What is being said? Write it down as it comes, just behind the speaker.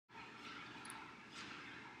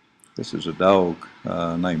This is a dog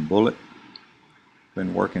named Bullet.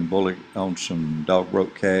 Been working Bullet on some dog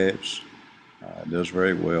broke calves. Does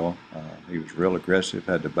very well. He was real aggressive,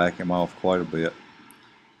 had to back him off quite a bit.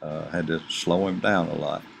 Had to slow him down a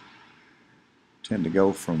lot. Tend to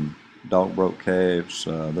go from dog broke calves.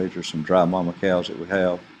 These are some dry mama cows that we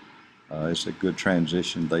have. It's a good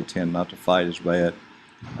transition. They tend not to fight as bad.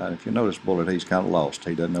 If you notice Bullet, he's kind of lost.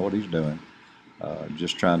 He doesn't know what he's doing.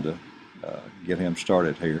 Just trying to get him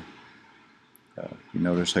started here. You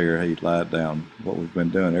notice here he lied down. What we've been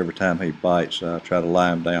doing every time he bites, I try to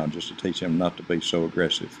lie him down just to teach him not to be so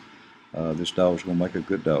aggressive. This dog's going to make a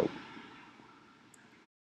good dog.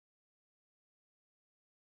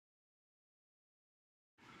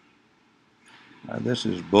 This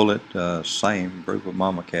is Bullet, same group of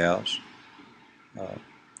mama cows.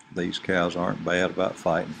 These cows aren't bad about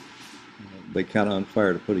fighting. It'd be kind of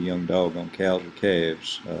unfair to put a young dog on cows or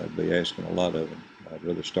calves. It'd be asking a lot of him. I'd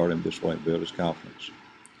rather start him this way and build his confidence.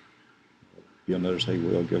 You'll notice he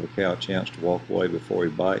will give a cow a chance to walk away before he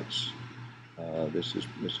bites. This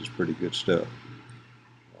is pretty good stuff.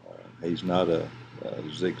 He's not a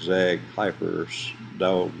zigzag hyper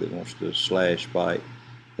dog that wants to slash bite.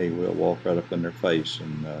 He will walk right up in their face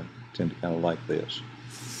and tend to kind of like this.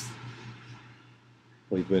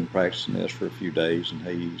 We've been practicing this for a few days and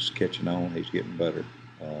he's catching on. He's getting better.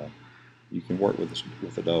 You can work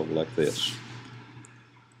with a dog like this.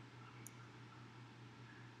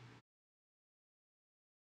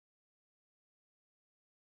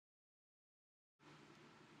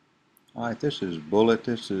 All right, this is Bullet.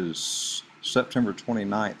 This is September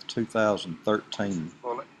 29th, 2013.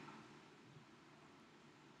 Bullet.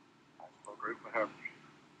 Nice little group of heifers.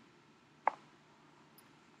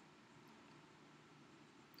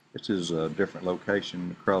 This is a different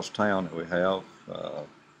location across town that we have.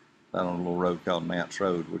 Down on a little road called Nance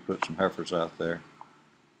Road. We put some heifers out there.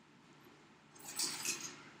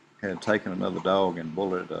 Had taken another dog and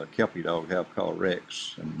Bullet, a Kelpie dog we have called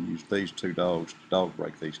Rex, and used these two dogs to dog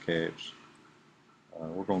break these calves.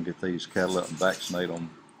 We're going to get these cattle up and vaccinate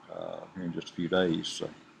them here in just a few days. So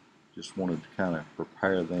just wanted to kind of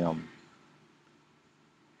prepare them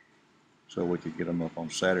so we could get them up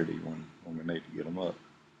on Saturday when we need to get them up.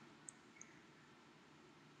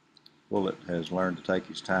 Bullet has learned to take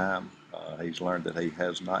his time. He's learned that he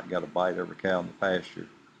has not got to bite every cow in the pasture.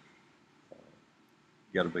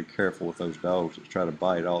 You got to be careful with those dogs that try to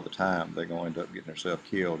bite all the time. They're going to end up getting themselves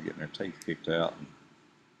killed, getting their teeth kicked out, and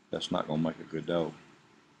that's not going to make a good dog.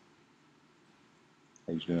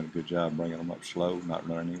 He's doing a good job bringing them up slow, not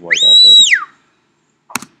running any weight off of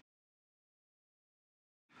them.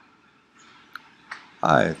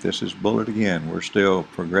 Hi, this is Bullet again. We're still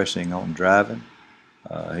progressing on driving.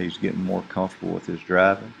 He's getting more comfortable with his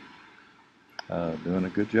driving, doing a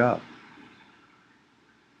good job.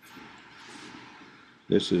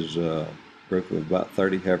 This is a group of about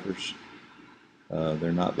 30 heifers.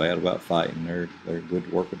 They're not bad about fighting. They're good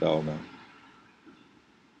to work a dog on.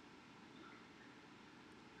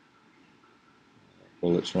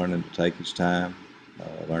 Bullet's learning to take his time,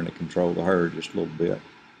 learn to control the herd just a little bit.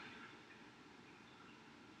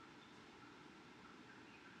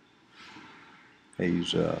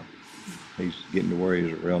 He's getting to where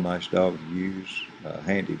he's a real nice dog to use, a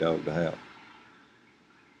handy dog to have.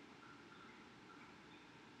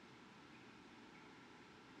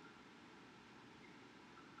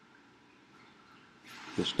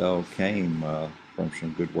 This dog came from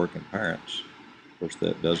some good working parents. Of course,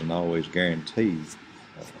 that doesn't always guarantee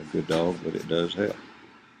a good dog, but it does help.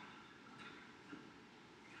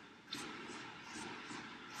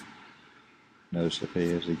 Notice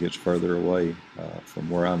as he gets further away from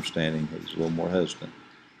where I'm standing, he's a little more hesitant.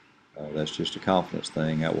 That's just a confidence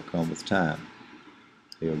thing. That will come with time.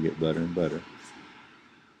 He'll get better and better.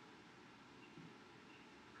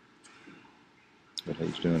 But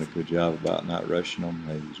he's doing a good job about not rushing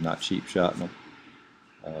them. He's not cheap shotting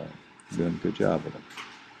them. Doing a good job with them.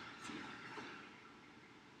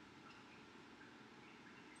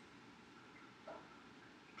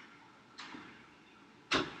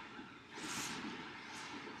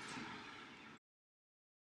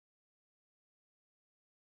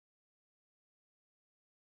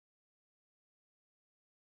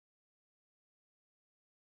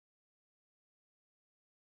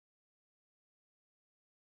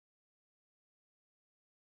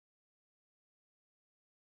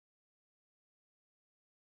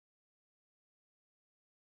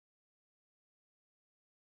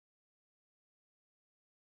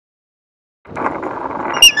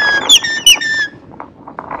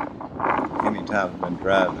 Anytime I've been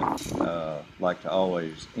driving, like to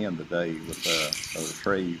always end the day with a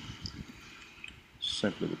retrieve.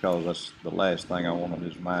 simply because that's the last thing I want on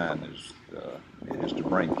his mind is to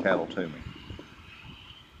bring cattle to me.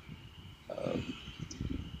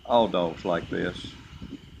 All dogs like this,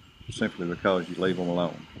 simply because you leave them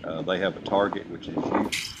alone. They have a target, which is you.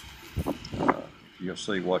 You'll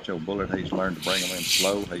see, watch old Bullet, he's learned to bring them in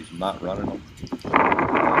slow. He's not running them. So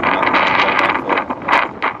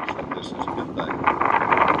this is a good thing.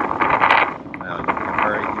 Now you can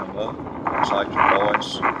hurry him up, you can excite your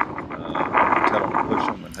voice, tell him to push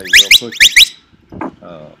him, and he will push him.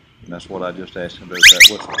 And that's what I just asked him to do with that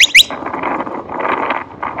whistle.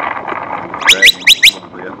 He was dragging a little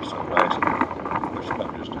bit, so I asked him to push him up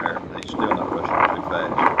just a hair, but he's still not rushing too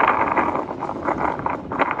fast.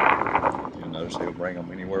 You'll notice he'll bring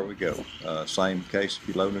them anywhere we go. Same case if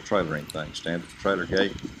you load in a trailer or anything. Stand at the trailer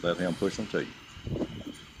gate, let him push them to you.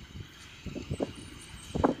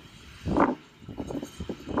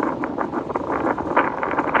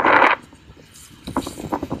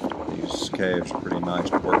 These calves are pretty nice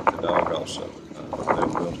to work with the dog also. They'll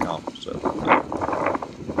build confidence up with the dog.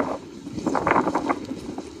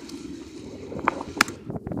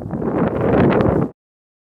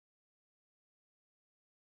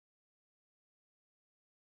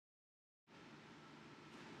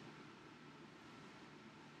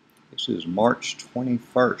 This is March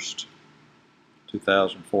 21st,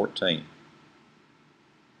 2014.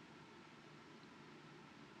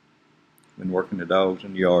 Been working the dogs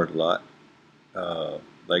in the yard a lot.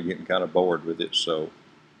 They're getting kind of bored with it, so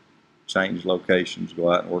change locations,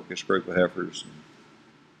 go out and work this group of heifers,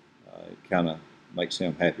 and it kind of makes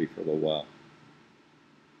him happy for a little while.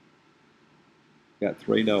 Got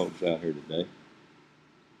 3 dogs out here today.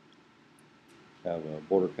 Have a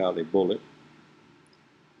Border Collie Bullet,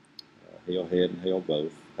 he'll head and he'll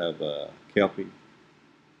both. Have a Kelpie,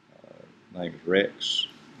 named Rex.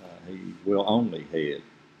 He will only head.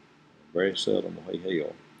 Very seldom will he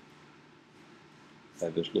heel.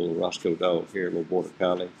 Have this little Roscoe dog here, little Border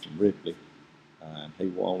Collie from Ripley, and he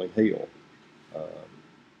will only heel.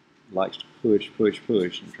 Likes to push,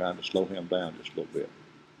 and trying to slow him down just a little bit.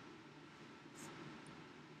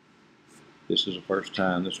 This is the first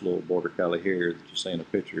time this little Border Collie here that you see in a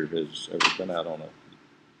picture has ever been out on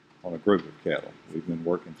a group of cattle. We've been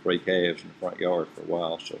working 3 calves in the front yard for a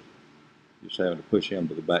while, so just having to push him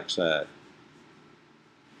to the back side.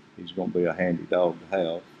 He's going to be a handy dog to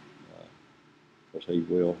have, because he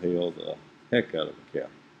will heel the heck out of the cow.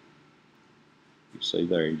 You see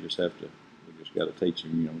there, we just got to teach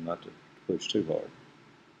him, not to push too hard.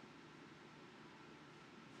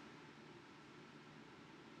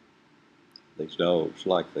 These dogs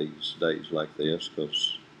like these days like this,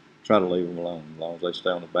 because try to leave them alone. As long as they stay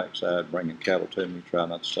on the backside bringing cattle to me, try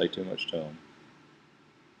not to say too much to them.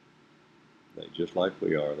 They just like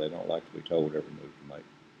we are. They don't like to be told every move to make.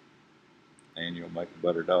 And you'll make a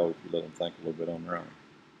better dog if you let them think a little bit on their own.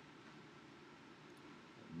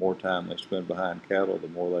 The more time they spend behind cattle, the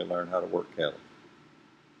more they learn how to work cattle.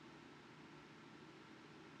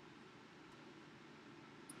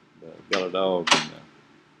 Got a dog and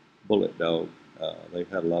a Bullet dog. They've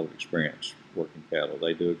had a lot of experience working cattle.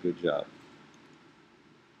 They do a good job.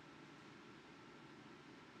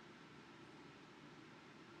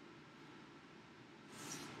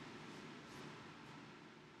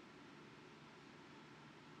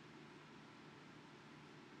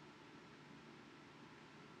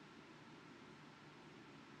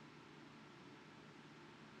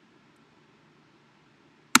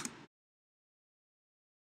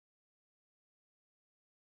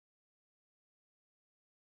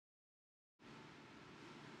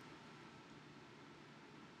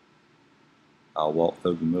 I'll walk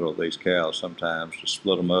through the middle of these cows sometimes to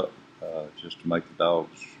split them up, just to make the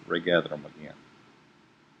dogs regather them again.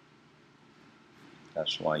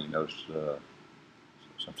 That's why you notice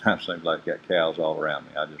sometimes it seems like I've got cows all around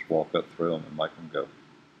me. I just walk up through them and make them go.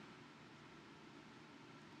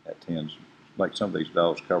 That tends to make some of these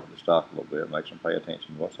dogs cover the stock a little bit, makes them pay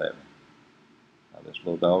attention to what's happening. Now this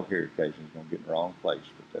little dog here occasionally is going to get in the wrong place,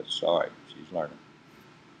 but that's all right. She's learning.